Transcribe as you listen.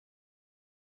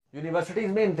Universities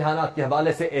में इम्तिहानात के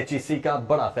हवाले से HEC का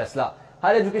बड़ा फैसला।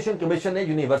 हायर एजुकेशन कमीशन ने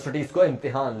यूनिवर्सिटीज को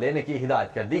इम्तिहान लेने की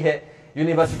हिदायत कर दी है।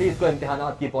 यूनिवर्सिटीज को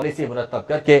इम्तिहानात की पॉलिसी मुरतब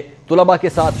करके तुलबा के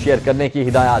साथ शेयर करने की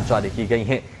हिदायत जारी की गई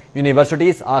हैं।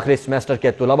 यूनिवर्सिटीज आखिरी सेमेस्टर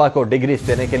के तुलबा को डिग्रीज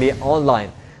देने के लिए ऑनलाइन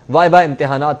वाइवा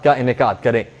इम्तिहानात का इनेकाद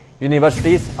करें।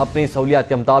 यूनिवर्सिटीज अपनी सहूलियात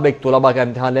के मुताबिक तुलबा का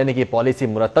इम्तिहान लेने की पॉलिसी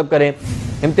मुरतब करें।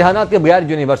 इम्तिहानात के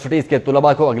बगैर यूनिवर्सिटीज के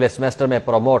तुलबा को अगले सेमेस्टर में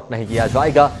प्रमोट नहीं किया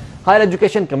जाएगा। हायर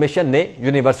एजुकेशन कमीशन ने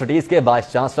यूनिवर्सिटीज के वाइस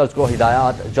चांसलर्स को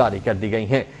हिदायत जारी कर दी गई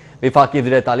हैं। वफाकी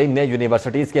वज़ीर तालीम ने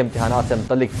यूनिवर्सिटीज के इम्तिहानात से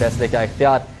मुतल्लिक फैसले का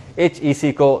इख्तियार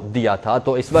HEC को दिया था,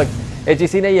 तो इस वक्त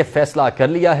HEC ने यह फैसला कर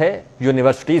लिया है।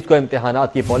 यूनिवर्सिटीज को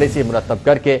इम्तिहानात की पॉलिसी मुरतब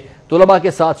करके तुलबा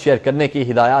के साथ शेयर करने की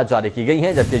हिदायत जारी की गई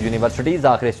हैं, जबकि यूनिवर्सिटीज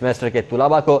आखिरी सेमेस्टर के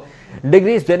तुलबा को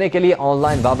डिग्रीज देने के लिए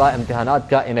ऑनलाइन वाइवा इम्तिहानात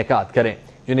का इनेकाद करें।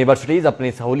 यूनिवर्सिटीज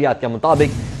अपनी सहूलियात के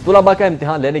मुताबिक तुलबा का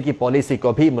इम्तिहान लेने की पॉलिसी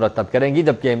को भी मुरतब करेंगी,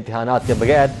 जबकि इम्तिहानात के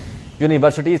बगैर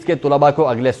यूनिवर्सिटीज के तुलबा को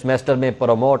अगले सेमेस्टर में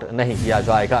प्रमोट नहीं किया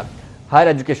जाएगा। हायर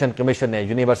एजुकेशन कमीशन ने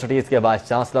यूनिवर्सिटीज के वाइस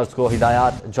चांसलर्स को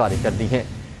हिदायत जारी कर दी हैं।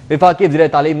 वफाकी वज़ीर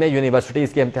तालीम ने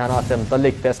यूनिवर्सिटीज के इम्तिहानात से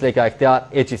मुतल्लिक फैसले का इख्तियार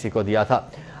HEC को दिया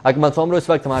था। अकमल सोमरू इस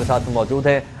वक्त हमारे साथ मौजूद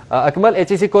हैं। अकमल,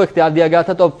 HEC को इख्तियार दिया गया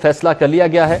था तो फैसला कर लिया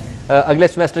गया है, अगले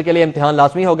सेमेस्टर के लिए इम्तिहान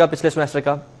लाजमी होगा पिछले सेमेस्टर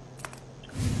का?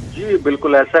 जी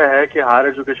बिल्कुल ऐसा है कि हायर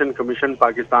एजुकेशन कमीशन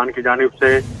पाकिस्तान की जानिब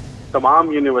से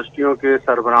तमाम यूनिवर्सिटियों के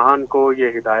सरबराहान को ये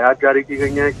हिदायत जारी की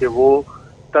गई हैं कि वो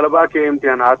तलबा के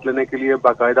इम्तिहानात लेने के लिए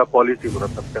बाकायदा पॉलिसी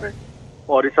मुरतब करें,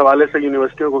 और इस हवाले से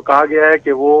यूनिवर्सिटियों को कहा गया है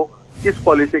कि वो इस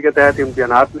पॉलिसी के तहत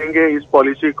इम्तिहानात लेंगे, इस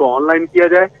पॉलिसी को ऑनलाइन किया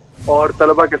जाए और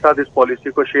तलबा के साथ इस पॉलिसी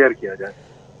को शेयर किया जाए।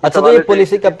 अच्छा, तो ये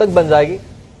पॉलिसी कब तक बन जाएगी?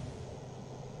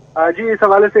 जी इस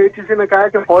हवाले से HEC ने कहा है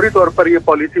कि फौरी तौर पर ये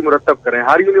पॉलिसी मुरतब करें।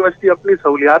 हर यूनिवर्सिटी अपनी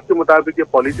सहूलियात के मुताबिक ये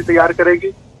पॉलिसी तैयार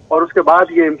करेगी और उसके बाद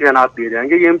ये इम्तिहानात दिए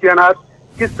जाएंगे। ये इम्तिहानात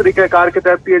किस तरीक़ेकार के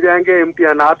तहत दिए जाएंगे,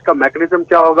 इम्तिहानात का मैकेनिज्म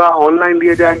क्या होगा, ऑनलाइन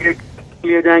लिए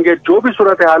जाएंगे, जो भी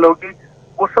सूरत हाल होगी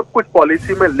वो सब कुछ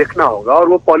पॉलिसी में लिखना होगा और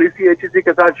वो पॉलिसी HEC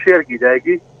के साथ शेयर की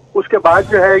जाएगी। उसके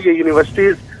बाद जो है ये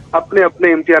यूनिवर्सिटीज अपने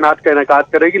अपने इम्तिहानात का इनेकाद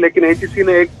करेगी। लेकिन HEC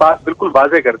ने एक बात बिल्कुल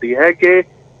वाज़ेह कर दी है कि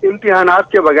इम्तिहानात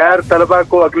के बगैर तलबा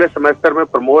को अगले सेमेस्टर में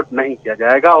प्रमोट नहीं किया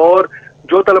जाएगा, और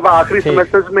जो तलबा आखिरी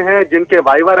सेमेस्टर्स में हैं जिनके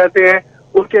वाइवा रहते हैं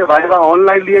उनके वाइवा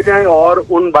ऑनलाइन लिए जाएं और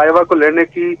उन वाइवा को लेने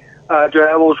की जो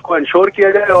है वो उसको इंश्योर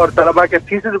किया जाए और तलबा के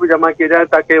थीसिस भी जमा किए जाए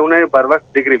ताकि उन्हें बर वक्त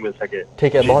डिग्री मिल सके।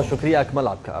 ठीक है, बहुत शुक्रिया अकमल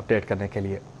आपका अपडेट करने के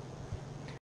लिए।